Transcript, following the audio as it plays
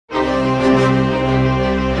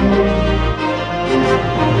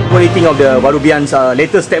what do you think of the Baru BIAN's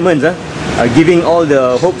latest statements, giving all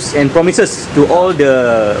the hopes and promises to all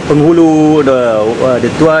the penghulu, the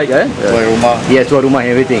tuan rumah, yes, tuan rumah,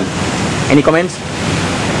 everything. Any comments?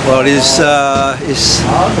 Well, it's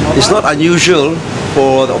not unusual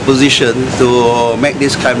for the opposition to make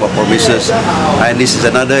this kind of promises, and this is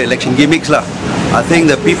another election gimmicks lah. I think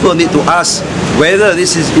the people need to ask whether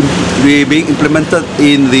this is being implemented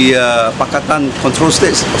in the Pakatan control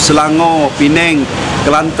states of Selangor, Penang,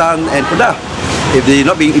 Kelantan and Kedah. If they're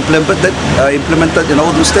not being implemented in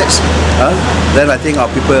all those states, then I think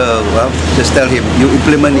our people just tell him, you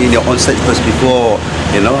implement in your own state first before,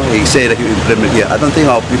 he say that you implement here. I don't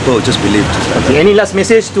think our people just believe. Okay. Any last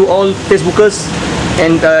message to all Facebookers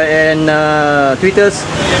and Twitters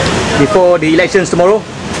before the elections tomorrow?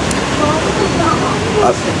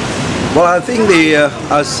 Well, I think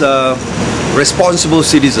as responsible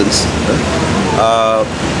citizens,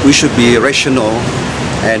 we should be rational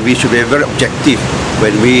and we should be very objective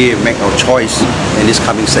when we make our choice in this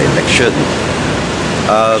coming state election.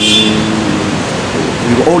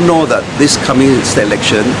 We all know that this coming state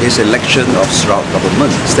election is an election of Sarawak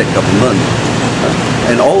government, state government.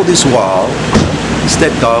 And all this while,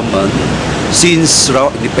 state government, since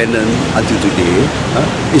Sarawak independent until today,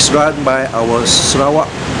 is run by our Sarawak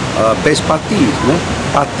base party,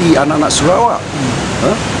 Parti Anak-Anak Sarawak.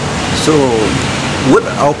 So, would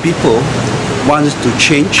our people want to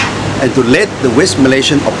change and to let the West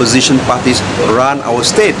Malaysian opposition parties run our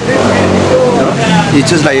state? It's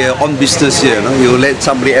just like your own business here. You let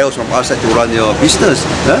somebody else from outside to run your business.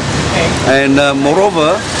 And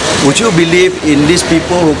moreover, would you believe in these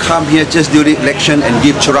people who come here just during election and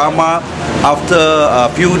give ceramah after a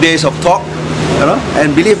few days of talk,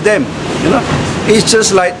 and believe them? It's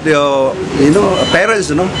just like the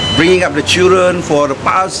parents, bringing up the children for the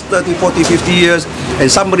past 30, 40, 50 years, and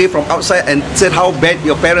somebody from outside and said how bad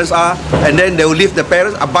your parents are, and then they will leave the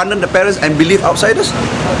parents, abandon the parents and believe outsiders.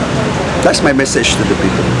 That's my message to the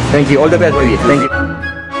people. Thank you. All the best for you. Thank you.